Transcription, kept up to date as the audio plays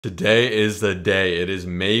Today is the day. It is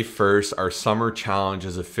May 1st. Our summer challenge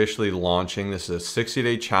is officially launching. This is a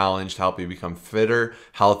 60-day challenge to help you become fitter,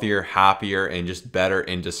 healthier, happier, and just better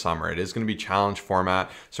into summer. It is going to be challenge format.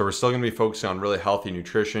 So we're still going to be focusing on really healthy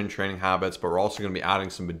nutrition, training habits, but we're also going to be adding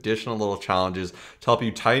some additional little challenges to help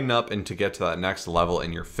you tighten up and to get to that next level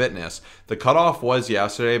in your fitness. The cutoff was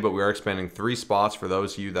yesterday, but we are expanding 3 spots for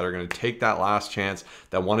those of you that are going to take that last chance,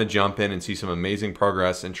 that want to jump in and see some amazing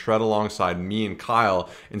progress and shred alongside me and Kyle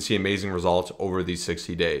and see amazing results over these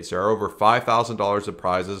 60 days. There are over $5,000 of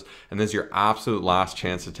prizes, and this is your absolute last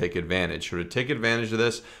chance to take advantage. So to take advantage of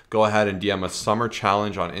this, go ahead and DM a summer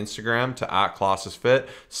challenge on Instagram to @ColosssusFit,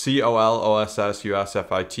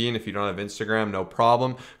 COLOSSUSFIT. And if you don't have Instagram, no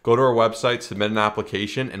problem. Go to our website, submit an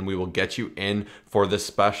application, and we will get you in for this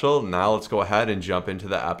special. Now let's go ahead and jump into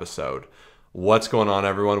the episode. What's going on,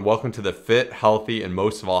 everyone? Welcome to the Fit, Healthy, and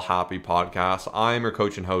most of all Happy podcast. I am your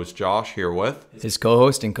coach and host, Josh, here with his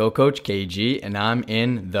co-host and co-coach, KG, and I'm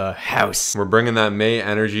in the house. We're bringing that May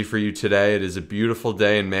energy for you today. It is a beautiful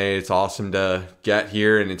day in May. It's awesome to get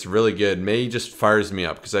here, and it's really good. May just fires me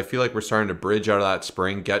up because I feel like we're starting to bridge out of that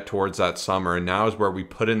spring, get towards that summer, and now is where we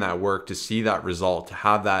put in that work to see that result, to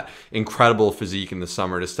have that incredible physique in the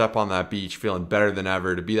summer, to step on that beach feeling better than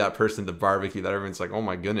ever, to be that person at the barbecue that everyone's like, oh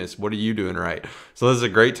my goodness, what are you doing right? So this is a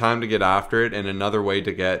great time to get after it, and another way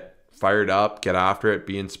to get fired up, get after it,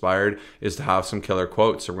 be inspired is to have some killer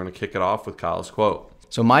quotes. So we're going to kick it off with Kyle's quote.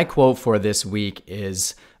 So my quote for this week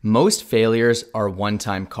is, most failures are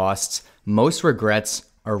one-time costs. Most regrets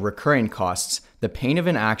are recurring costs. The pain of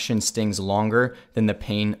inaction stings longer than the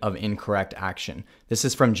pain of incorrect action. This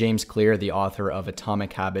is from James Clear, the author of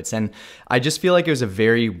Atomic Habits. And I just feel like it was a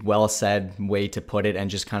very well said way to put it and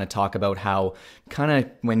just kind of talk about how kind of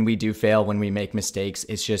when we do fail, when we make mistakes,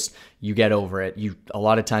 it's just you get over it. You a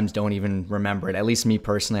lot of times don't even remember it. At least me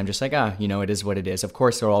personally, I'm just like, it is what it is. Of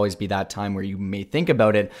course, there'll always be that time where you may think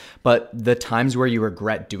about it, but the times where you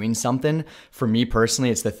regret doing something, for me personally,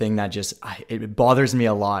 it's the thing that just, it bothers me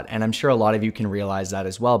a lot. And I'm sure a lot of you can realize that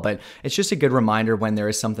as well. But it's just a good reminder when there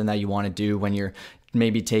is something that you want to do, when you're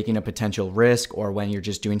maybe taking a potential risk, or when you're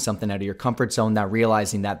just doing something out of your comfort zone, that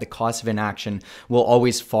realizing that the cost of inaction will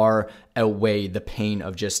always far outweigh the pain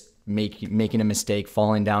of just making a mistake,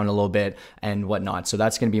 falling down a little bit and whatnot. So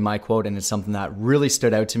that's going to be my quote, and it's something that really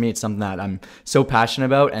stood out to me. It's something that I'm so passionate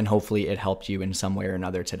about, and hopefully it helped you in some way or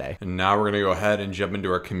another today. And now we're going to go ahead and jump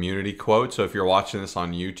into our community quote. So if you're watching this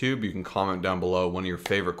on YouTube, you can comment down below one of your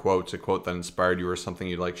favorite quotes, a quote that inspired you or something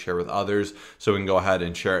you'd like to share with others, so we can go ahead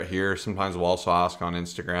and share it here. Sometimes we'll also ask on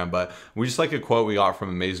Instagram, but we just like a quote we got from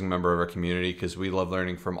an amazing member of our community because we love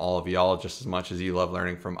learning from all of y'all just as much as you love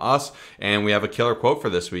learning from us. And we have a killer quote for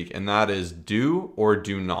this week, and that is, do or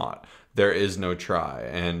do not. There is no try.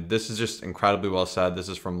 And this is just incredibly well said. This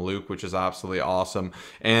is from Luke, which is absolutely awesome.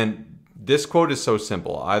 And this quote is so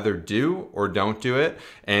simple. Either do or don't do it,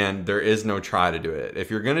 and there is no try to do it.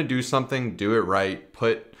 If you're going to do something, do it right.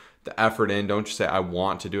 Put the effort in. Don't just say, I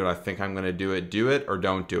want to do it, I think I'm going to do it. Do it or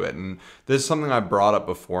don't do it. And this is something I brought up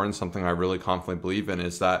before, and something I really confidently believe in,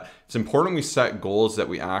 is that it's important we set goals that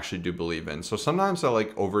we actually do believe in. So sometimes I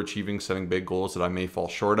like overachieving, setting big goals that I may fall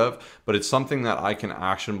short of, but it's something that I can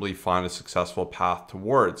actionably find a successful path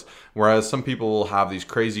towards. Whereas some people will have these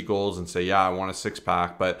crazy goals and say, yeah, I want a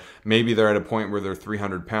 6-pack, but maybe they're at a point where they're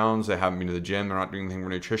 300 pounds, they haven't been to the gym, they're not doing anything for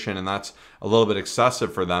nutrition, and that's a little bit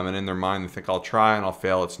excessive for them. And in their mind, they think, I'll try and I'll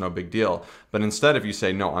fail, it's no big deal. But instead, if you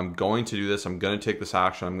say, no, I'm going to do this, I'm going to take this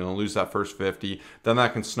action, I'm going to lose that first 50, then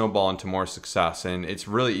that can snowball into more success. And it's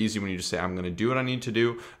really easy when you just say, I'm going to do what I need to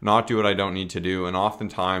do, not do what I don't need to do. And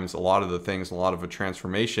oftentimes, a lot of the things, a lot of a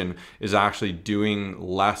transformation is actually doing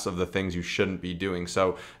less of the things you shouldn't be doing.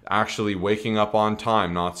 So actually waking up on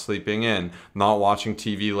time, not sleeping in, not watching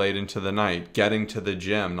TV late into the night, getting to the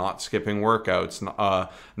gym, not skipping workouts,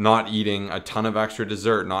 not eating a ton of extra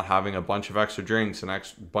dessert, not having a bunch of extra drinks and a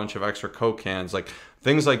bunch of extra Coke cans, like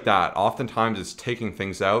things like that. Oftentimes it's taking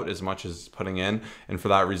things out as much as putting in. And for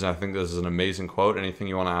that reason, I think this is an amazing quote. Anything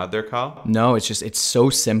you want to add there, Kyle? No, it's so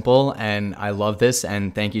simple, and I love this,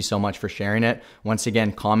 and thank you so much for sharing it. Once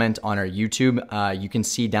again, comment on our YouTube. You can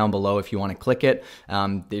see down below if you want to click it.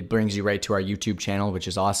 It brings you right to our YouTube channel, which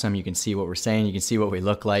is awesome. You can see what we're saying. You can see what we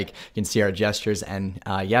look like. You can see our gestures. And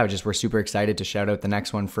we're super excited to shout out the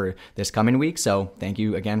next one for this coming week. So thank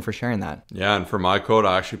you again for sharing that. Yeah, and for my quote,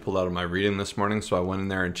 I actually pulled out of my reading this morning, so I went in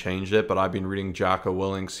there and changed it, but I've been reading Jocko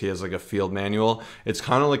Willink's. He has like a field manual. It's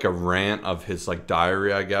kind of like a rant of his like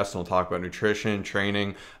diary, I guess, and we'll talk about nutrition,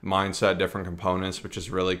 training, mindset, different components, which is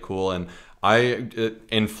really cool. And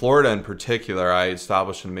In Florida in particular, I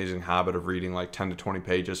established an amazing habit of reading like 10 to 20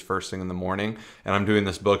 pages first thing in the morning. And I'm doing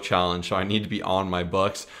this book challenge, so I need to be on my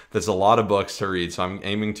books. There's a lot of books to read. So I'm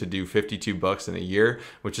aiming to do 52 books in a year,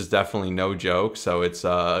 which is definitely no joke. So it's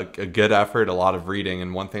a good effort, a lot of reading.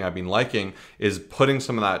 And one thing I've been liking is putting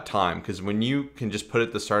some of that time, because when you can just put it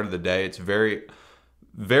at the start of the day, it's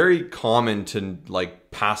very common to like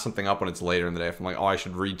pass something up when it's later in the day. If I'm like, oh, I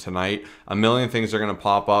should read tonight, a million things are going to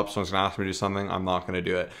pop up. Someone's going to ask me to do something. I'm not going to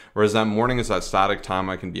do it. Whereas that morning is that static time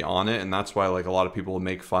I can be on it. And that's why like a lot of people will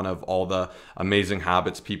make fun of all the amazing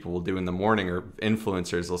habits people will do in the morning, or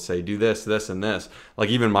influencers will say, do this, this, and this. Like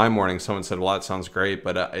even my morning, someone said, well, that sounds great,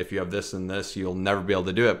 but if you have this and this, you'll never be able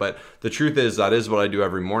to do it. But the truth is that is what I do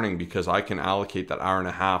every morning, because I can allocate that hour and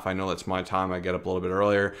a half. I know that's my time. I get up a little bit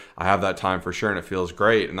earlier. I have that time for sure, and it feels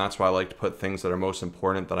great. And that's why I like to put things that are most important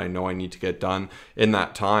that I know I need to get done in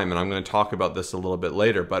that time. And I'm going to talk about this a little bit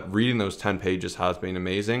later, but reading those 10 pages has been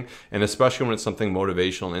amazing. And especially when it's something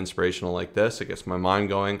motivational and inspirational like this, it gets my mind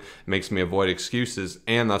going, makes me avoid excuses.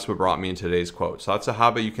 And that's what brought me in today's quote. So that's a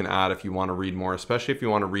habit you can add if you want to read more, especially if you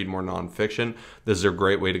want to read more nonfiction. This is a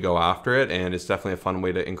great way to go after it. And it's definitely a fun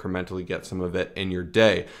way to incrementally get some of it in your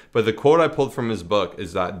day. But the quote I pulled from his book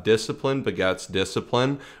is that discipline begets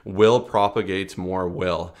discipline, will propagates more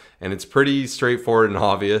will. And it's pretty straightforward and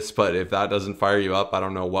obvious, but if that doesn't fire you up, I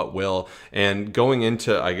don't know what will. And going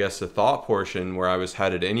into, I guess, the thought portion where I was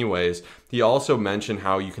headed anyways, he also mentioned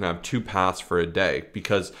how you can have two paths for a day,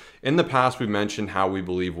 because in the past we've mentioned how we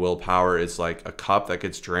believe willpower is like a cup that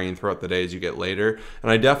gets drained throughout the day as you get later.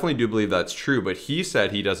 And I definitely do believe that's true, but he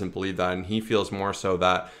said he doesn't believe that, and he feels more so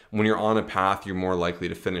that when you're on a path, you're more likely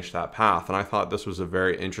to finish that path. And I thought this was a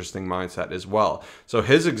very interesting mindset as well. So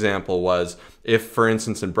his example was, if for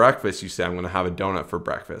instance in breakfast you say, I'm going to have a donut for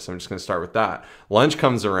breakfast, I'm just going to start with that. Lunch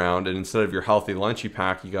comes around, and instead of your healthy lunch you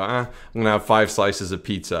pack, you go, I'm going to have 5 slices of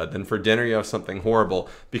pizza. Then for dinner you have something horrible,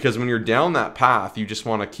 because when you're down that path, you just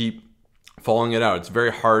want to keep following it out. It's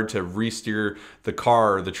very hard to re-steer the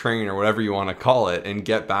car or the train or whatever you want to call it and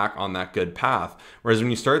get back on that good path. Whereas when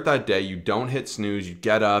you start that day, you don't hit snooze, you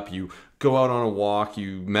get up, you go out on a walk,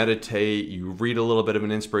 you meditate, you read a little bit of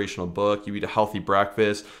an inspirational book, you eat a healthy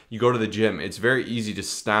breakfast, you go to the gym. It's very easy to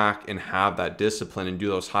stack and have that discipline and do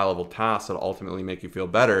those high level tasks that ultimately make you feel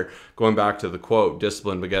better. Going back to the quote,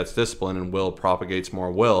 discipline begets discipline and will propagates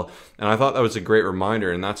more will. And I thought that was a great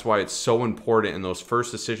reminder, and that's why it's so important in those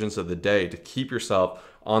first decisions of the day to keep yourself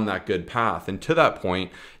on that good path. And to that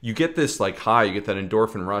point, you get this like high, you get that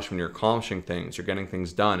endorphin rush when you're accomplishing things, you're getting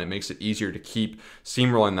things done. It makes it easier to keep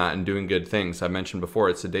steamrolling that and doing good things. I mentioned before,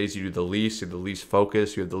 it's the days you do the least, you have the least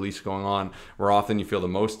focus, you have the least going on, where often you feel the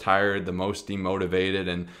most tired, the most demotivated,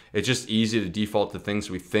 and it's just easy to default to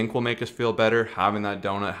things we think will make us feel better. Having that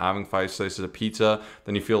donut, having 5 slices of pizza,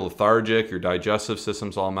 then you feel lethargic, your digestive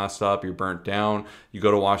system's all messed up, you're burnt down, you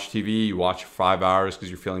go to watch TV, you watch 5 hours because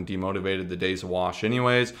you're feeling demotivated, the day's a wash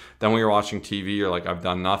anyways. Then when you're watching TV, you're like, I've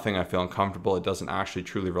done nothing, I feel uncomfortable, it doesn't actually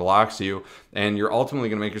truly relax you, and you're ultimately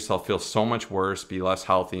going to make yourself feel so much worse, be less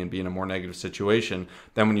healthy, and be in a more negative situation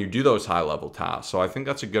than when you do those high level tasks. So I think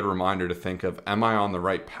that's a good reminder to think of, am I on the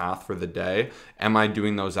right path for the day? Am I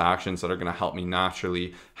doing those actions that are going to help me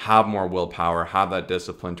naturally have more willpower, have that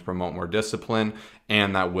discipline to promote more discipline,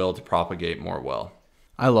 and that will to propagate more will?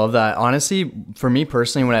 I love that. Honestly, for me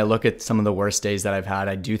personally, when I look at some of the worst days that I've had,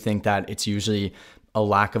 I do think that it's usually a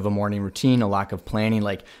lack of a morning routine, a lack of planning.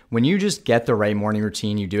 Like when you just get the right morning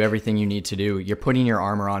routine, you do everything you need to do, you're putting your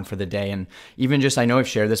armor on for the day. And even just, I know I've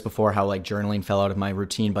shared this before, how like journaling fell out of my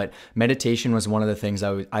routine, but meditation was one of the things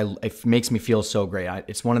it makes me feel so great.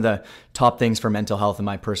 It's one of the top things for mental health in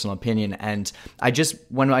my personal opinion. And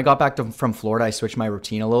when I got back from Florida, I switched my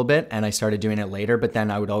routine a little bit and I started doing it later, but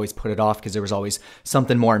then I would always put it off because there was always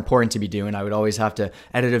something more important to be doing. I would always have to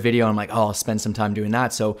edit a video. And I'm like, oh, I'll spend some time doing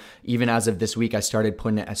that. So even as of this week, I started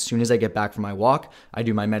putting it, as soon as I get back from my walk, I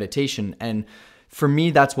do my meditation. And for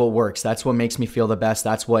me, that's what works. That's what makes me feel the best.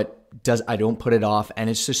 That's what I don't put it off. And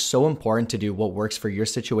it's just so important to do what works for your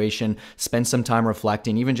situation. Spend some time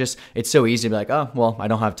reflecting. Even just, it's so easy to be like, oh, well, I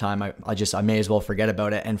don't have time. I may as well forget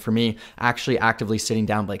about it. And for me, actually actively sitting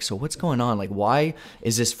down, like, so what's going on? Like, why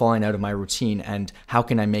is this falling out of my routine? And how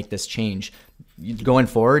can I make this change? Going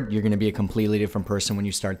forward, you're going to be a completely different person when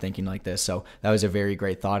you start thinking like this. So that was a very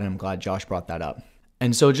great thought. And I'm glad Josh brought that up.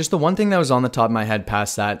 And so just the one thing that was on the top of my head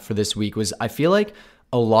past that for this week was, I feel like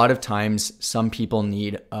a lot of times some people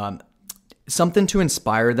need something to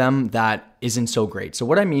inspire them that isn't so great. So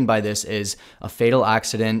what I mean by this is a fatal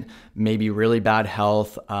accident, maybe really bad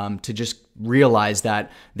health, to just realize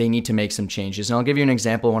that they need to make some changes. And I'll give you an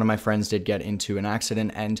example. One of my friends did get into an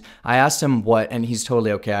accident, and I asked him and he's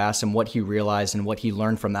totally okay. I asked him what he realized and what he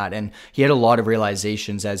learned from that. And he had a lot of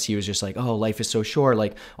realizations as he was just like, oh, life is so short,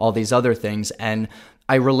 like all these other things. And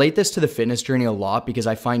I relate this to the fitness journey a lot because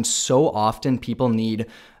I find so often people need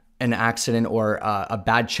an accident or a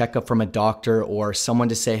bad checkup from a doctor or someone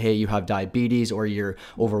to say, hey, you have diabetes or you're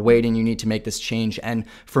overweight and you need to make this change. And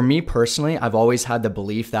for me personally, I've always had the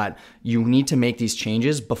belief that you need to make these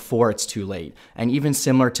changes before it's too late. And even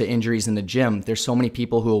similar to injuries in the gym, there's so many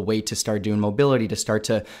people who will wait to start doing mobility, to start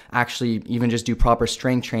to actually even just do proper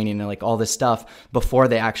strength training and like all this stuff before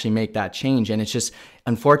they actually make that change. And it's just,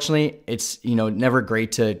 unfortunately, it's, never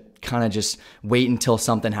great to kind of just wait until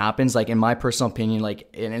something happens. Like in my personal opinion, like,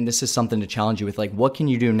 and this is something to challenge you with, like, what can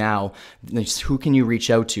you do now? Who can you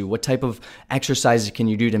reach out to? What type of exercises can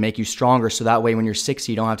you do to make you stronger? So that way, when you're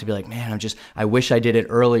 60, you don't have to be like, man, I wish I did it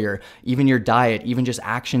earlier. Even your diet, even just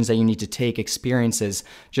actions that you need to take, experiences,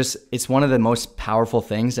 it's one of the most powerful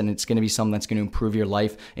things. And it's going to be something that's going to improve your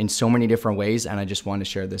life in so many different ways. And I just wanted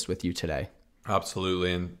to share this with you today.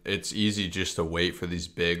 Absolutely. And it's easy just to wait for these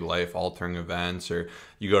big life altering events, or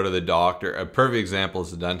you go to the doctor. A perfect example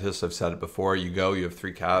is the dentist. I've said it before. You have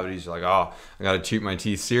 3 cavities. You're like, oh, I got to treat my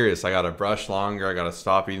teeth serious. I got to brush longer. I got to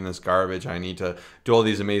stop eating this garbage. I need to do all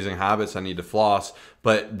these amazing habits. I need to floss.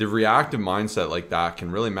 But the reactive mindset like that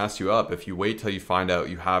can really mess you up if you wait till you find out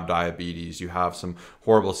you have diabetes, you have some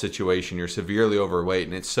horrible situation, you're severely overweight,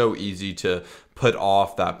 and it's so easy to put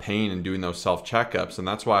off that pain and doing those self-checkups. And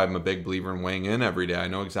that's why I'm a big believer in weighing in every day. I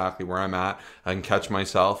know exactly where I'm at. I can catch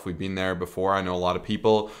myself. We've been there before. I know a lot of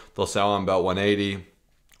people, they'll say, oh, I'm about 180.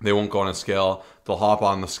 They won't go on a scale. They'll hop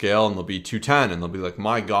on the scale and they'll be 210 and they'll be like,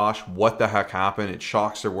 my gosh, what the heck happened? It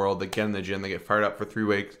shocks their world. They get in the gym, they get fired up for 3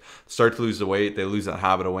 weeks, start to lose the weight, they lose that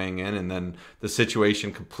habit of weighing in, and then the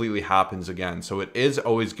situation completely happens again. So it is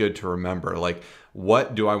always good to remember, like,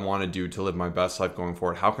 what do I want to do to live my best life going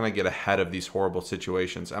forward? How can I get ahead of these horrible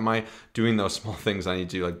situations? Am I doing those small things I need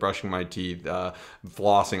to do, like brushing my teeth,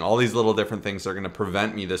 flossing, all these little different things that are going to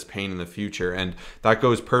prevent me this pain in the future? And that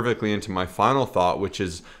goes perfectly into my final thought, which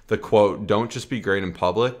is the quote, don't just be great in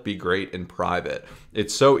public, be great in private.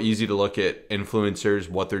 It's so easy to look at influencers,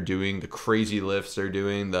 what they're doing, the crazy lifts they're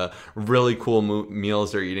doing, the really cool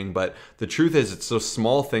meals they're eating. But the truth is, it's those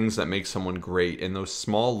small things that make someone great. And those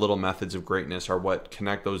small little methods of greatness are what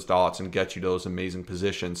connect those dots and get you to those amazing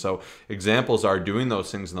positions. So examples are doing those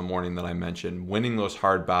things in the morning that I mentioned, winning those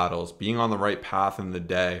hard battles, being on the right path in the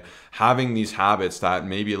day, having these habits that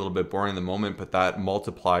may be a little bit boring in the moment, but that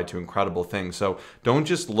multiply to incredible things. So don't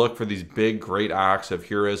just look for these big, great acts of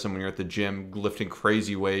heroism when you're at the gym, lifting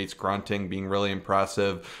crazy weights, grunting, being really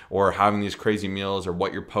impressive, or having these crazy meals, or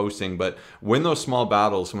what you're posting, but win those small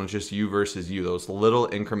battles when it's just you versus you, those little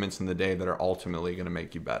increments in the day that are ultimately going to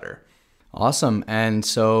make you better. Awesome. And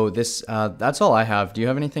so that's all I have. Do you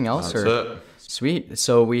have anything else? That's it. Sweet.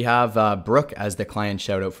 So we have Brooke as the client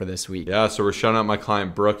shout out for this week. Yeah, so we're shouting out my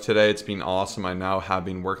client Brooke today. It's been awesome. I now have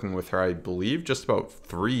been working with her, I believe, just about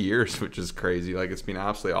 3 years, which is crazy. Like, it's been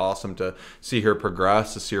absolutely awesome to see her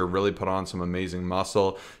progress, to see her really put on some amazing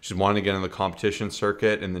muscle. She's wanting to get in the competition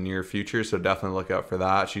circuit in the near future, so definitely look out for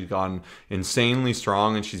that. She's gotten insanely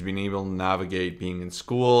strong, and she's been able to navigate being in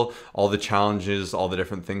school, all the challenges, all the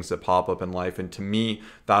different things that pop up in life. And to me,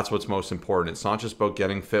 that's what's most important. It's not just about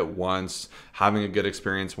getting fit once, having a good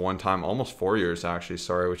experience one time, almost 4 years actually,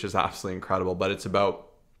 which is absolutely incredible, but it's about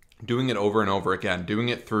doing it over and over again, doing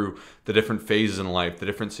it through the different phases in life, the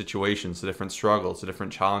different situations, the different struggles, the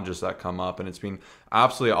different challenges that come up. And it's been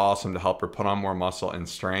absolutely awesome to help her put on more muscle and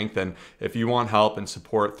strength. And if you want help and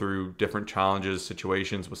support through different challenges,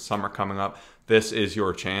 situations with summer coming up, this is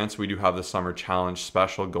your chance. We do have the summer challenge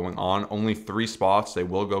special going on. Only 3 spots. They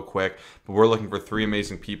will go quick, but we're looking for 3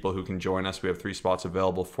 amazing people who can join us. We have 3 spots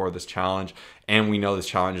available for this challenge. And we know this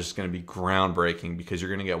challenge is going to be groundbreaking because you're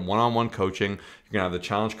going to get one-on-one coaching. You're going to have the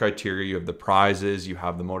challenge criteria. You have the prizes. You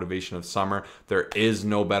have the motivation of summer. There is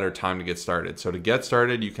no better time to get started. So to get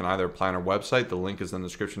started, you can either apply on our website. The link is in the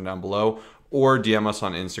description down below, or DM us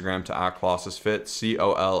on Instagram to @ColossusFit,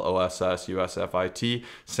 COLOSSUSFIT,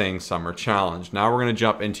 saying Summer Challenge. Now we're going to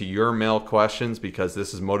jump into your mail questions because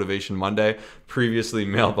this is Motivation Monday, previously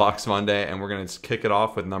Mailbox Monday, and we're going to kick it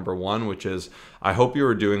off with number 1, which is, I hope you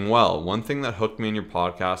are doing well. One thing that hooked me in your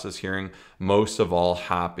podcast is hearing most of all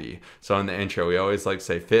happy. So in the intro, we always like to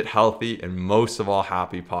say fit, healthy, and most of all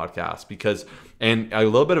happy podcast because, and a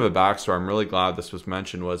little bit of a backstory, I'm really glad this was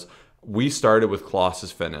mentioned, was we started with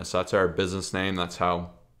Colossus Fitness. That's our business name. That's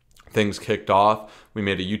how things kicked off. We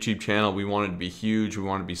made a YouTube channel. We wanted to be huge. We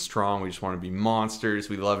wanted to be strong. We just wanted to be monsters.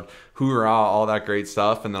 We loved hoorah, all that great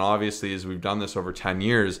stuff. And then obviously, as we've done this over 10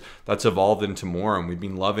 years, that's evolved into more. And we've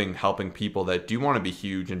been loving helping people that do want to be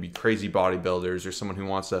huge and be crazy bodybuilders, or someone who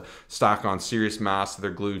wants to stack on serious mass to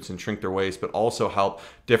their glutes and shrink their waist, but also help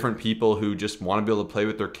different people who just want to be able to play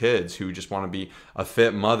with their kids, who just want to be a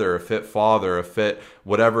fit mother, a fit father, a fit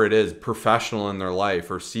whatever it is, professional in their life,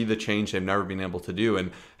 or see the change they've never been able to do. And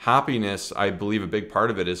happiness, I believe a big part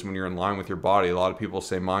of it is when you're in line with your body. A lot of people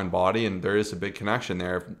say mind body, and there is a big connection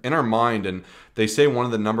there in our mind. And they say one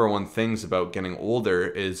of the number one things about getting older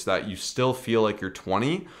is that you still feel like you're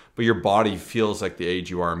 20, but your body feels like the age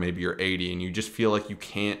you are. Maybe you're 80 and you just feel like you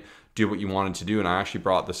can't do what you wanted to do. And I actually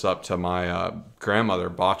brought this up to my grandmother,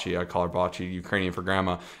 Bachi. I call her Bachi, Ukrainian for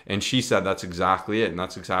grandma. And she said that's exactly it. And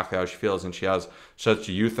that's exactly how she feels. And she has such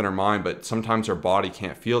youth in her mind, but sometimes her body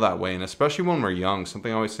can't feel that way. And especially when we're young,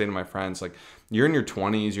 something I always say to my friends, like, you're in your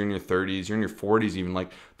 20s, you're in your 30s, you're in your 40s even,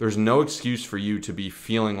 like, there's no excuse for you to be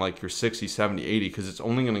feeling like you're 60, 70, 80, because it's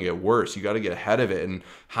only going to get worse. You got to get ahead of it. And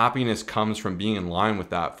happiness comes from being in line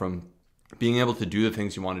with that, from being able to do the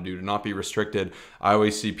things you want to do, to not be restricted. I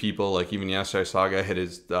always see people, like even yesterday I saw a guy hit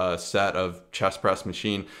his set of chest press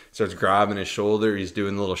machine, starts grabbing his shoulder, he's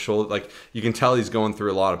doing the little shoulder, like you can tell he's going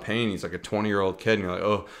through a lot of pain. He's like a 20-year-old kid, and you're like,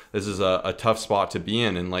 oh, this is a tough spot to be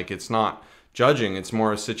in. And like, it's not judging, it's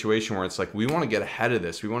more a situation where it's like, we want to get ahead of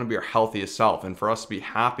this, we want to be our healthiest self, and for us to be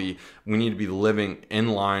happy, we need to be living in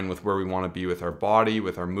line with where we want to be with our body,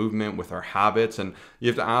 with our movement, with our habits. And you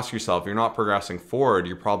have to ask yourself, you're not progressing forward,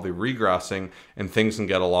 you're probably regressing, and things can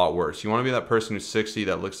get a lot worse. You want to be that person who's 60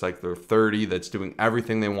 that looks like they're 30, that's doing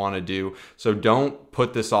everything they want to do. So don't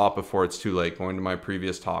put this off before it's too late, going to my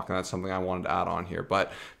previous talk, and that's something I wanted to add on here.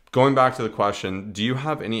 But going back to the question, do you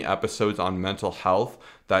have any episodes on mental health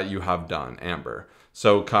that you have done, Amber?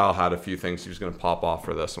 So Kyle had a few things he was going to pop off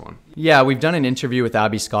for this one. Yeah, we've done an interview with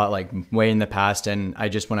Abby Scott like way in the past, and I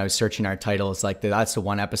just, when I was searching our titles, like that's the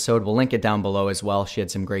one episode. We'll link it down below as well. She had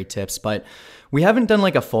some great tips, but we haven't done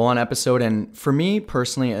like a full-on episode. And for me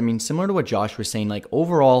personally, I mean, similar to what Josh was saying, like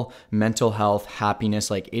overall mental health, happiness,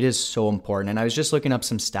 like it is so important. And I was just looking up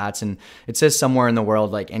some stats, and it says somewhere in the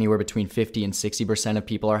world, like anywhere between 50 and 60% of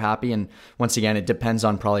people are happy. And once again, it depends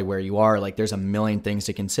on probably where you are. Like there's a million things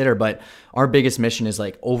to consider, but our biggest mission is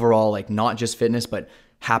like overall, like not just fitness, but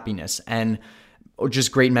happiness, and or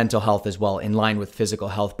just great mental health as well, in line with physical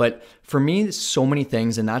health. But for me, so many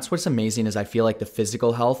things, and that's what's amazing, is I feel like the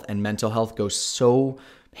physical health and mental health go so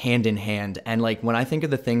hand in hand. And like when I think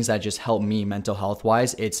of the things that just help me mental health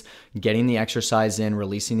wise, it's getting the exercise in,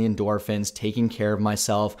 releasing the endorphins, taking care of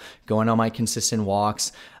myself, going on my consistent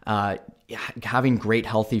walks, having great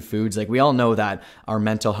healthy foods. Like we all know that our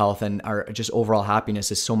mental health and our just overall happiness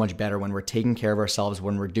is so much better when we're taking care of ourselves,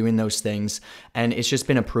 when we're doing those things. And it's just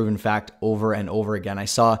been a proven fact over and over again. I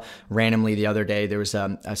saw randomly the other day, there was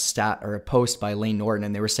a stat or a post by Lane Norton,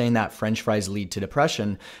 and they were saying that French fries lead to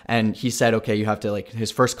depression. And he said, okay, you have to, like,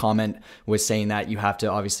 his first comment was saying that you have to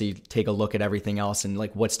obviously take a look at everything else and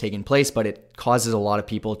like what's taking place, but it causes a lot of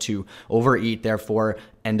people to overeat, therefore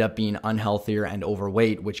end up being unhealthier and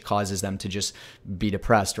overweight, which causes them to just be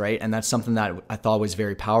depressed, right? And that's something that I thought was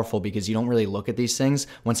very powerful, because you don't really look at these things.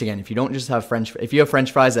 Once again, if you don't just have if you have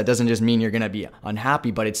French fries, that doesn't just mean you're going to be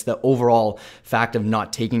unhappy, but it's the overall fact of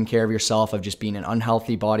not taking care of yourself, of just being an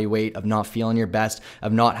unhealthy body weight, of not feeling your best,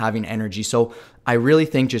 of not having energy. So I really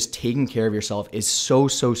think just taking care of yourself is so,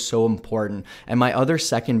 so, so important. And my other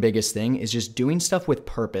second biggest thing is just doing stuff with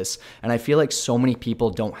purpose. And I feel like so many people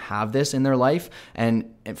don't have this in their life. And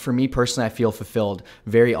for me personally, I feel fulfilled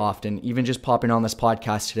very often, even just popping on this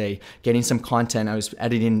podcast today, getting some content. I was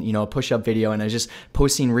editing, a push-up video, and I was just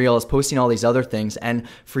posting reels, posting all these other things. And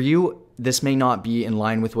for you, this may not be in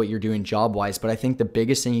line with what you're doing job-wise, but I think the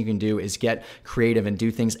biggest thing you can do is get creative and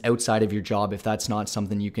do things outside of your job if that's not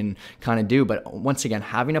something you can kind of do. But once again,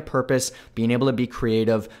 having a purpose, being able to be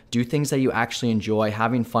creative, do things that you actually enjoy,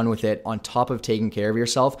 having fun with it, on top of taking care of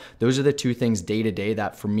yourself, those are the two things day to day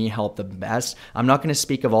that for me help the best. I'm not going to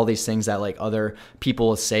speak of all these things that like other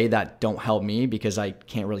people say that don't help me, because I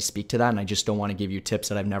can't really speak to that, and I just don't want to give you tips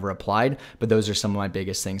that I've never applied, but those are some of my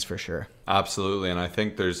biggest things for sure. Absolutely. And I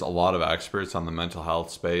think there's a lot of experts on the mental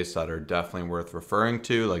health space that are definitely worth referring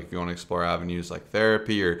to. Like if you want to explore avenues like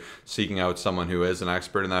therapy or seeking out someone who is an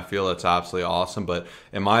expert in that field, that's absolutely awesome. But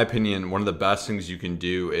in my opinion, one of the best things you can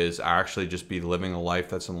do is actually just be living a life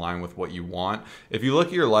that's in line with what you want. If you look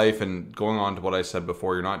at your life, and going on to what I said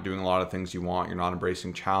before, you're not doing a lot of things you want, you're not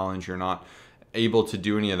embracing challenge, you're not able to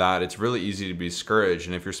do any of that, it's really easy to be discouraged.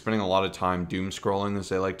 And if you're spending a lot of time doom scrolling, as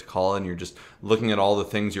they like to call it, and you're just looking at all the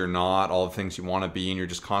things you're not, all the things you want to be, and you're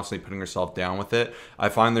just constantly putting yourself down with it, I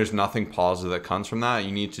find there's nothing positive that comes from that.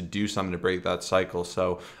 You need to do something to break that cycle.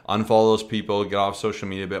 So unfollow those people, get off social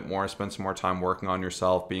media a bit more, spend some more time working on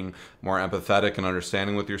yourself, being more empathetic and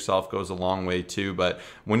understanding with yourself goes a long way too. But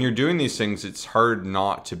when you're doing these things, it's hard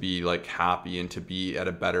not to be like happy and to be at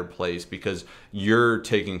a better place because you're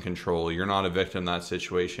taking control. You're not a victim in that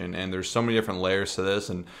situation. And there's so many different layers to this,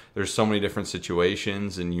 and there's so many different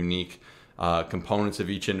situations and unique components of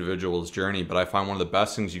each individual's journey. But I find one of the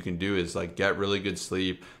best things you can do is like get really good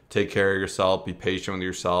sleep, take care of yourself, be patient with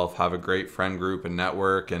yourself, have a great friend group and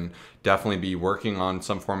network, and definitely be working on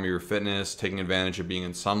some form of your fitness, taking advantage of being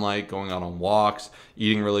in sunlight, going out on walks,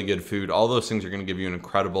 eating really good food. All those things are going to give you an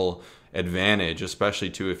incredible advantage, especially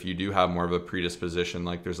too if you do have more of a predisposition.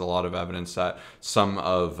 Like there's a lot of evidence that some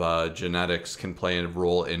of genetics can play a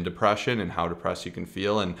role in depression and how depressed you can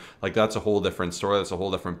feel, and like that's a whole different story. That's a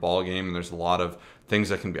whole different ball game, and there's a lot of things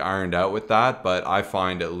that can be ironed out with that. But I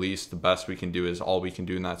find at least the best we can do is all we can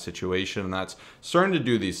do in that situation, and that's starting to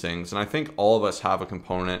do these things. And I think all of us have a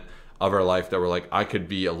component of our life that we're like, I could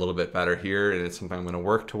be a little bit better here, and it's something I'm going to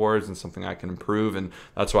work towards and something I can improve. And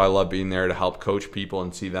that's why I love being there to help coach people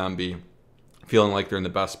and see them be feeling like they're in the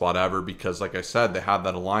best spot ever, because like I said, they have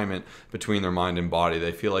that alignment between their mind and body.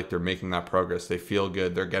 They feel like they're making that progress. They feel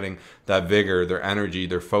good. They're getting that vigor, their energy,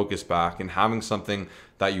 their focus back, and having something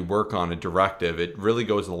that you work on, a directive, it really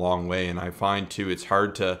goes a long way. And I find too, it's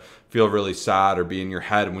hard to feel really sad or be in your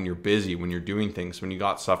head when you're busy, when you're doing things, when you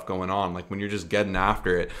got stuff going on. Like when you're just getting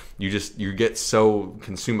after it, you get so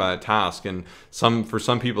consumed by the task. And for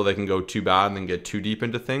some people, they can go too bad and then get too deep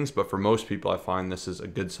into things. But for most people, I find this is a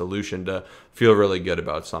good solution to feel really good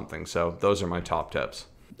about something. So those are my top tips.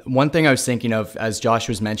 One thing I was thinking of as Josh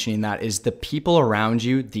was mentioning that is the people around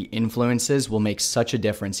you, the influences will make such a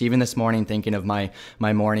difference. Even this morning, thinking of my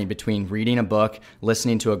morning between reading a book,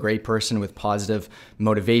 listening to a great person with positive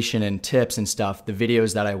motivation and tips and stuff, the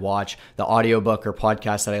videos that I watch, the audiobook or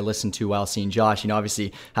podcast that I listen to while seeing Josh,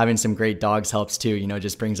 obviously having some great dogs helps too,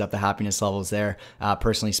 just brings up the happiness levels there.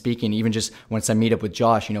 Personally speaking, even just once I meet up with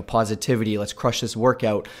Josh, positivity, let's crush this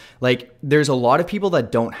workout. Like there's a lot of people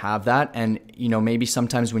that don't have that. And, maybe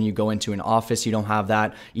sometimes when you go into an office, you don't have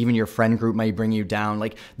that. Even your friend group might bring you down.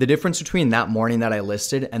 Like the difference between that morning that I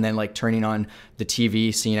listed and then like turning on the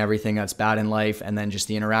TV, seeing everything that's bad in life, and then just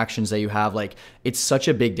the interactions that you have, like it's such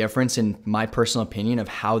a big difference in my personal opinion of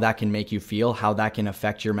how that can make you feel, how that can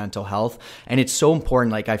affect your mental health. And it's so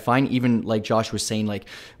important. Like I find even like Josh was saying, like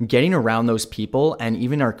getting around those people and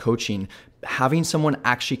even our coaching, having someone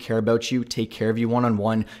actually care about you, take care of you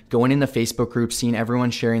one-on-one, going in the Facebook group, seeing everyone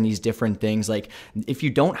sharing these different things. Like if you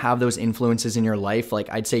don't have those influences in your life, like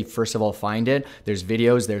I'd say, first of all, find it. There's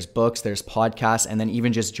videos, there's books, there's podcasts, and then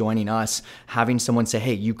even just joining us, having someone say,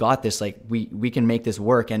 hey, you got this. Like we can make this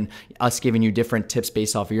work, and us giving you different tips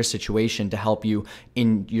based off of your situation to help you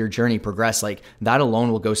in your journey progress. Like that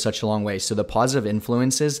alone will go such a long way. So the positive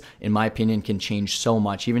influences, in my opinion, can change so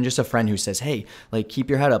much. Even just a friend who says, hey, like keep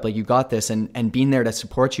your head up, like you got this. And being there to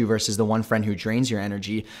support you versus the one friend who drains your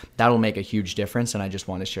energy, that'll make a huge difference. And I just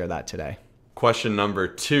want to share that today. Question number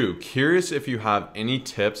 2, curious if you have any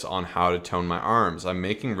tips on how to tone my arms. I'm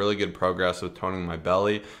making really good progress with toning my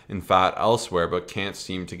belly and fat elsewhere, but can't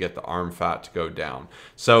seem to get the arm fat to go down.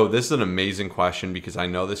 So this is an amazing question because I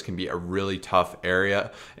know this can be a really tough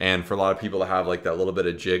area. And for a lot of people to have like that little bit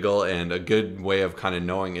of jiggle, and a good way of kind of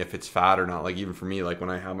knowing if it's fat or not. Like even for me, like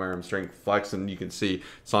when I have my arm strength flex and you can see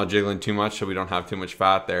it's not jiggling too much, so we don't have too much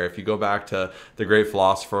fat there. If you go back to the great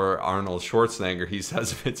philosopher Arnold Schwarzenegger, he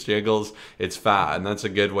says if it jiggles, it's fat. And that's a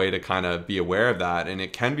good way to kind of be aware of that. And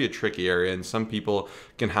it can be a tricky area, and some people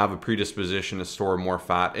can have a predisposition to store more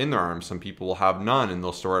fat in their arms. Some people will have none and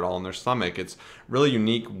they'll store it all in their stomach. It's really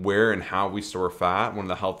unique where and how we store fat. One of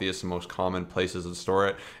the healthiest and most common places to store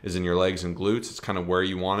it is in your legs and glutes. It's kind of where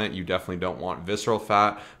you want it. You definitely don't want visceral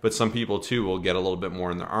fat, but some people too will get a little bit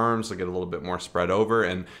more in their arms. They'll get a little bit more spread over,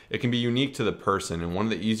 and it can be unique to the person. And one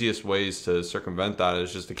of the easiest ways to circumvent that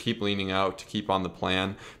is just to keep leaning out, to keep on the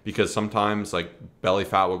plan, because sometimes like belly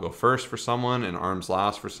fat will go first for someone and arms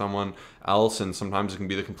last for someone else, and sometimes it can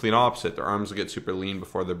be the complete opposite. Their arms will get super lean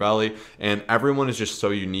before their belly, and everyone is just so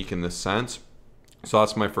unique in this sense. So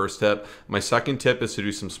that's my first tip. My second tip is to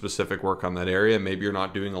do some specific work on that area. Maybe you're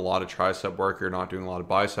not doing a lot of tricep work, you're not doing a lot of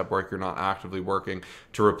bicep work, you're not actively working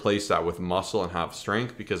to replace that with muscle and have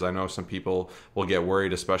strength, because I know some people will get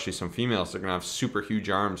worried, especially some females, they're gonna have super huge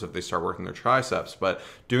arms if they start working their triceps. But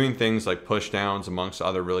doing things like push downs amongst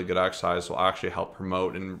other really good exercises will actually help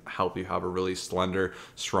promote and help you have a really slender,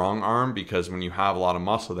 strong arm, because when you have a lot of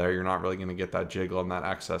muscle there, you're not really gonna get that jiggle and that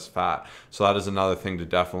excess fat. So that is another thing to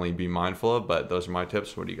definitely be mindful of, but those are my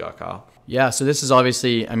tips. What do you got, Kyle? Yeah, so this is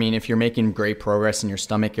obviously, I mean, if you're making great progress in your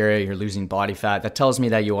stomach area, you're losing body fat, that tells me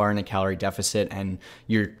that you are in a calorie deficit and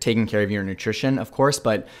you're taking care of your nutrition, of course.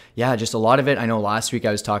 But yeah, just a lot of it. I know last week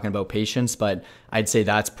I was talking about patience, but I'd say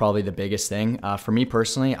that's probably the biggest thing. For me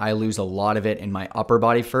personally, I lose a lot of it in my upper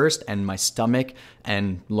body first, and my stomach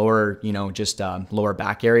and lower, lower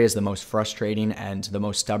back area is the most frustrating and the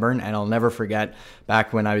most stubborn. And I'll never forget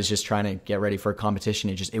back when I was just trying to get ready for a competition,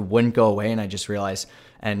 it wouldn't go away. And I just realized,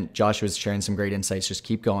 and Josh was sharing some great insights, just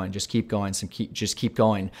keep going, just keep going, just keep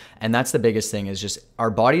going. And that's the biggest thing, is just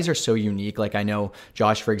our bodies are so unique. Like I know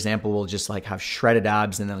Josh, for example, will just like have shredded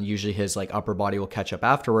abs, and then usually his like upper body will catch up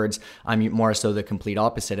afterwards. I'm more so the complete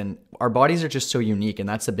opposite. And our bodies are just so unique. And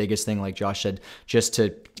that's the biggest thing, like Josh said, just to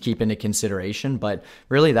keep into consideration. But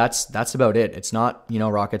really that's about it. It's not,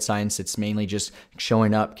 rocket science. It's mainly just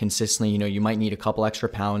showing up consistently. You might need a couple extra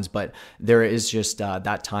pounds, but there is just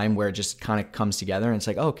that time where it just kind of comes together and it's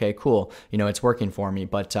like, okay, cool. It's working for me.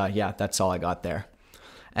 But yeah, that's all I got there.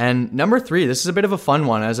 And number 3, this is a bit of a fun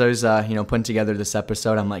one. As I was, putting together this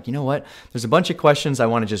episode, I'm like, you know what? There's a bunch of questions I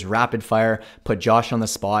want to just rapid fire, put Josh on the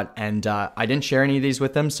spot. And I didn't share any of these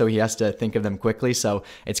with him, so he has to think of them quickly. So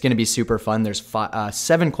it's going to be super fun. There's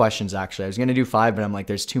 7 questions, actually. I was going to do 5, but I'm like,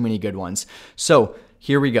 there's too many good ones. So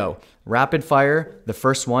here we go. Rapid fire. The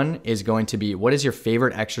first one is going to be, what is your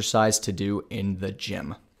favorite exercise to do in the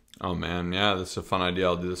gym? Oh man, yeah, this is a fun idea.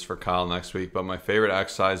 I'll do this for Kyle next week. But my favorite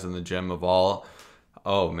exercise in the gym of all,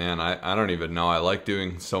 oh man, I don't even know. I like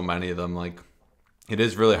doing so many of them. Like, it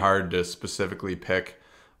is really hard to specifically pick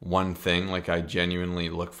one thing like I genuinely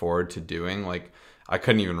look forward to doing. Like, I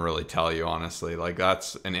couldn't even really tell you, honestly. Like,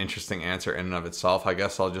 that's an interesting answer in and of itself. I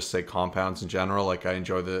guess I'll just say compounds in general. Like, I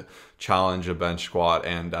enjoy the challenge of bench squat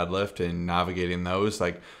and deadlift and navigating those.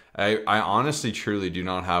 Like, I honestly truly do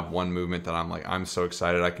not have one movement that I'm like, I'm so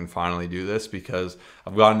excited I can finally do this, because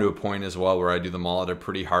I've gotten to a point as well where I do them all at a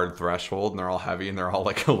pretty hard threshold, and they're all heavy and they're all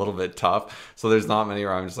like a little bit tough. So there's not many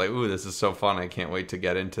where I'm just like, ooh, this is so fun. I can't wait to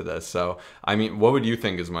get into this. So, I mean, what would you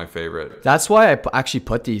think is my favorite? That's why I actually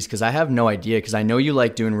put these, because I have no idea, because I know you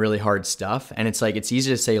like doing really hard stuff, and it's like, it's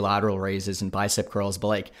easy to say lateral raises and bicep curls, but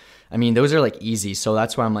like, I mean, those are like easy. So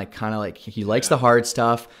that's why I'm like, kind of like, he likes the hard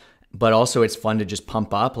stuff, but also it's fun to just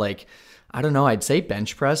pump up. Like, I don't know, I'd say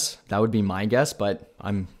bench press. That would be my guess, but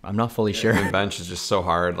I'm not fully sure. The bench is just so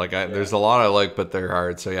hard. Like, there's a lot I like, but they're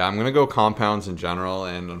hard. So yeah, I'm gonna go compounds in general,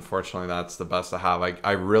 and unfortunately, that's the best I have.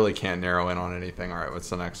 I really can't narrow in on anything. All right, what's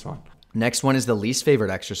the next one? Next one is the least favorite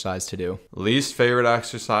exercise to do. Least favorite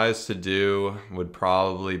exercise to do would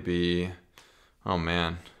probably be, oh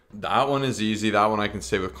man. That one is easy. That one I can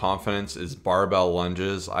say with confidence is barbell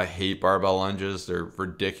lunges. I hate barbell lunges. They're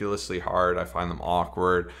ridiculously hard. I find them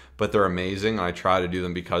awkward, but they're amazing. And I try to do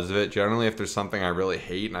them because of it. Generally, if there's something I really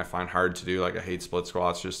hate and I find hard to do, like I hate split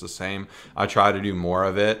squats just the same, I try to do more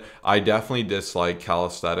of it. I definitely dislike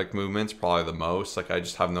calisthenic movements probably the most. Like, I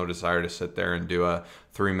just have no desire to sit there and do a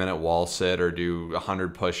 3-minute wall sit or do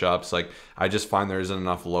 100 push-ups. Like, I just find there isn't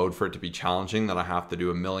enough load for it to be challenging, that I have to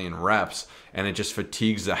do a million reps, and it just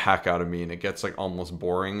fatigues the heck out of me, and it gets like almost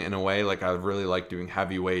boring in a way. Like, I really like doing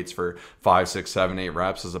heavy weights for 5, 6, 7, 8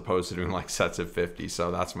 reps as opposed to doing like sets of 50.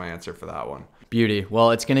 So that's my answer for that one. Beauty.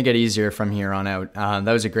 Well, it's going to get easier from here on out. That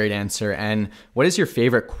was a great answer. And what is your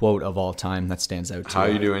favorite quote of all time that stands out to you? How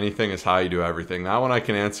you do anything is how you do everything. That one I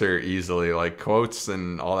can answer easily. Like, quotes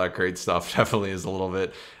and all that great stuff definitely is a little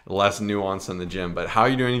bit less nuanced in the gym. But how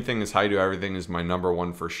you do anything is how you do everything is my number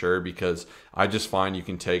one for sure, because I just find you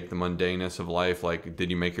can take the mundaneness of life. Like, did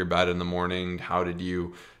you make your bed in the morning? How did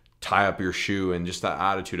you tie up your shoe? And just that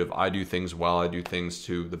attitude of, I do things well, I do things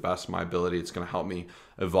to the best of my ability. It's going to help me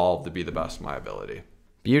evolve to be the best of my ability.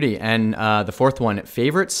 Beauty. And the fourth one,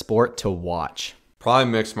 favorite sport to watch?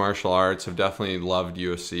 Probably mixed martial arts. I've definitely loved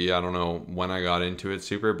UFC. I don't know when I got into it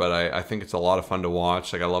super, but I think it's a lot of fun to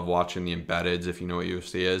watch. Like, I love watching the embeddeds, if you know what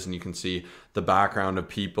UFC is, and you can see the background of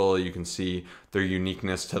people. You can see their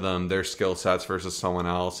uniqueness to them, their skill sets versus someone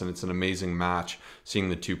else. And it's an amazing match seeing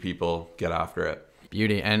the two people get after it.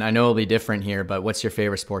 Beauty. And I know it'll be different here, but what's your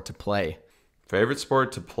favorite sport to play? Favorite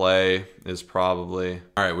sport to play is probably...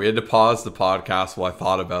 All right, we had to pause the podcast while I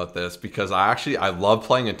thought about this because I love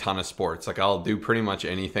playing a ton of sports. Like I'll do pretty much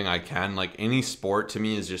anything I can. Like any sport to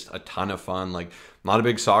me is just a ton of fun. Like I'm not a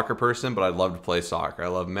big soccer person, but I love to play soccer. I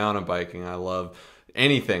love mountain biking. I love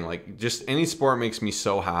anything. Like just any sport makes me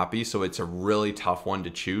so happy. So it's a really tough one to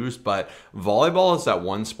choose, but volleyball is that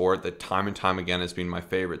one sport that time and time again has been my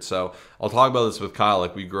favorite. So I'll talk about this with Kyle.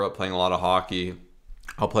 Like we grew up playing a lot of hockey.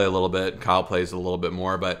 I'll play a little bit. Kyle plays a little bit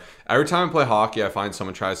more, but every time I play hockey, I find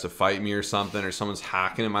someone tries to fight me or something, or someone's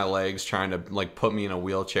hacking at my legs, trying to like put me in a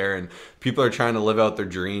wheelchair, and people are trying to live out their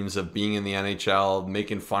dreams of being in the NHL,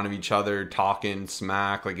 making fun of each other, talking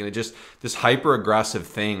smack, like, and it just this hyper aggressive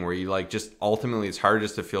thing where you like just ultimately it's hard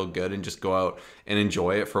just to feel good and just go out and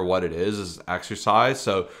enjoy it for what it is exercise.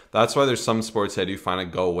 So that's why there's some sports I do find I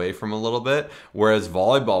go away from a little bit. Whereas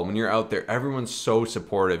volleyball, when you're out there, everyone's so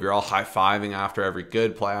supportive. You're all high-fiving after every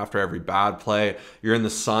good play, after every bad play. You're in the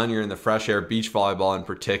sun, you're in the fresh air, beach volleyball in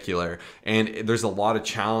particular. And there's a lot of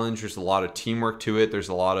challenge, there's a lot of teamwork to it, there's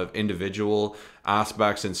a lot of individual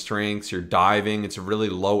aspects and strengths. You're diving, it's a really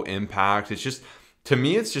low impact. It's just, to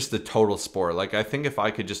me, it's just the total sport. Like I think if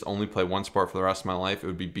I could just only play one sport for the rest of my life, it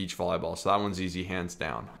would be beach volleyball. So that one's easy, hands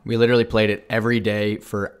down. We literally played it every day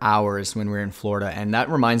for hours when we were in Florida. And that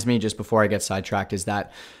reminds me, just before I get sidetracked, is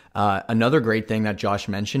that another great thing that Josh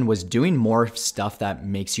mentioned was doing more stuff that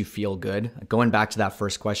makes you feel good. Going back to that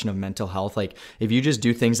first question of mental health, like if you just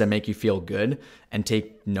do things that make you feel good and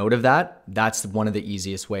take note of that, that's one of the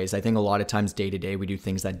easiest ways. I think a lot of times day to day, we do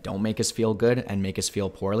things that don't make us feel good and make us feel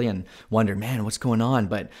poorly and wonder, man, what's going on?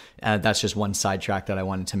 But that's just one sidetrack that I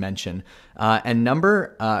wanted to mention. And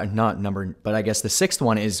but I guess the sixth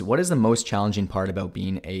one is, what is the most challenging part about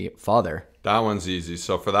being a father? That one's easy.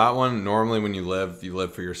 So for that one, normally when you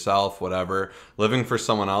live for yourself, whatever. Living for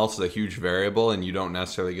someone else is a huge variable, and you don't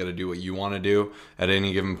necessarily get to do what you want to do at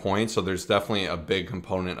any given point. So there's definitely a big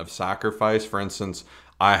component of sacrifice. For instance,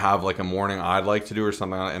 I have like a morning I'd like to do or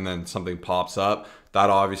something, and then something pops up. That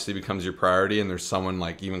obviously becomes your priority. And there's someone,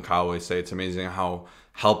 like even Kyle always say, it's amazing how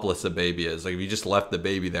helpless a baby is. Like if you just left the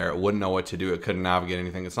baby there, it wouldn't know what to do. It couldn't navigate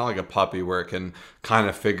anything. It's not like a puppy where it can kind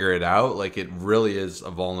of figure it out. Like it really is a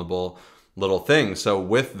vulnerable little thing. So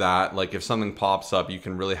with that, like if something pops up, you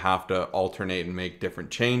can really have to alternate and make different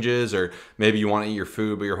changes. Or maybe you want to eat your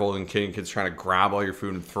food, but you're holding kids trying to grab all your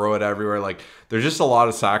food and throw it everywhere. Like there's just a lot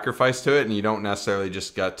of sacrifice to it, and you don't necessarily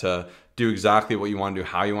just get to do exactly what you want to do,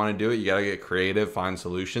 how you want to do it. You got to get creative, find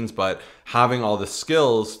solutions. But having all the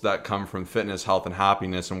skills that come from fitness, health, and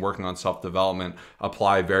happiness and working on self-development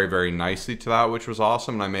apply very, very nicely to that, which was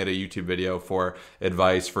awesome. And I made a YouTube video for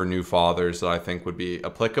advice for new fathers that I think would be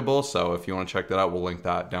applicable. So if you want to check that out, we'll link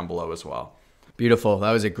that down below as well. Beautiful.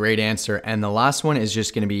 That was a great answer. And the last one is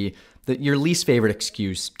just going to be your least favorite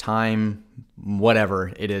excuse, time,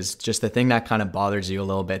 whatever it is, just the thing that kind of bothers you a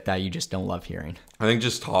little bit that you just don't love hearing. I think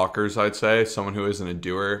just talkers, I'd say, someone who isn't a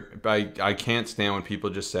doer. I can't stand when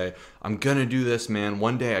people just say, I'm going to do this, man.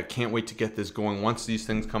 One day, I can't wait to get this going once these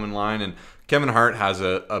things come in line. And Kevin Hart has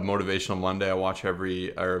a motivational Monday I watch a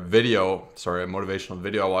motivational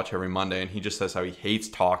video I watch every Monday. And he just says how he hates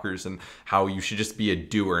talkers and how you should just be a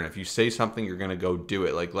doer. And if you say something, you're going to go do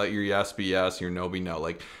it. Like, let your yes be yes, your no be no.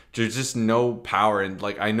 Like, there's just no power. And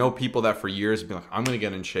like, I know people that for years have been like, I'm going to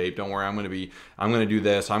get in shape. Don't worry. I'm going to do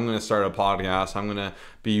this. I'm going to start a podcast. I'm going to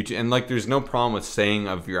be YouTube. And like, there's no problem with saying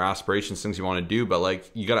of your aspirations, things you want to do, but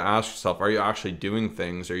like, you got to ask yourself, are you actually doing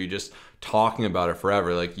things? Or are you just talking about it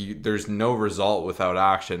forever? Like there's no result without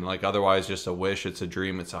action. Like otherwise just a wish, it's a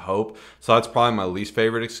dream, it's a hope. So that's probably my least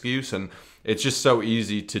favorite excuse. And it's just so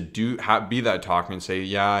easy to be that talker and say,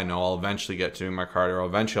 yeah, I know I'll eventually get to my cardio, or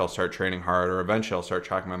eventually I'll start training hard, or eventually I'll start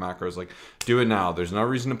tracking my macros. Like, do it now. There's no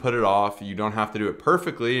reason to put it off. You don't have to do it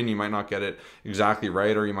perfectly, and you might not get it exactly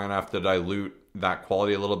right, or you might have to dilute that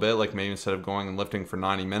quality a little bit. Like maybe instead of going and lifting for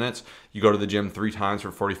 90 minutes, you go to the gym 3 times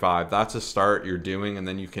for 45. That's a start you're doing, and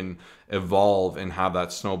then you can evolve and have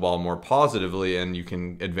that snowball more positively, and you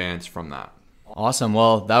can advance from that. Awesome.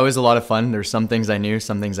 Well, that was a lot of fun. There's some things I knew,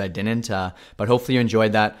 some things I didn't, but hopefully you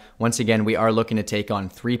enjoyed that. Once again, we are looking to take on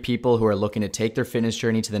 3 people who are looking to take their fitness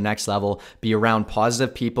journey to the next level, be around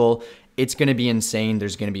positive people. It's going to be insane.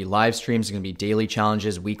 There's going to be live streams, there's going to be daily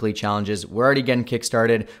challenges, weekly challenges. We're already getting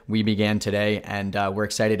kickstarted. We began today, and we're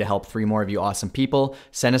excited to help 3 more of you awesome people.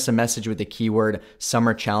 Send us a message with the keyword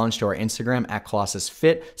summer challenge to our Instagram at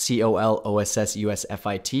ColossusFit,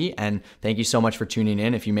 ColossusFit. And thank you so much for tuning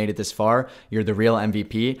in. If you made it this far, you're the real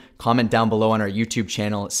MVP. Comment down below on our YouTube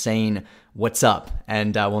channel saying what's up,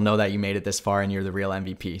 and we'll know that you made it this far and you're the real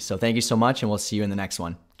MVP. So thank you so much, and we'll see you in the next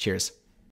one. Cheers.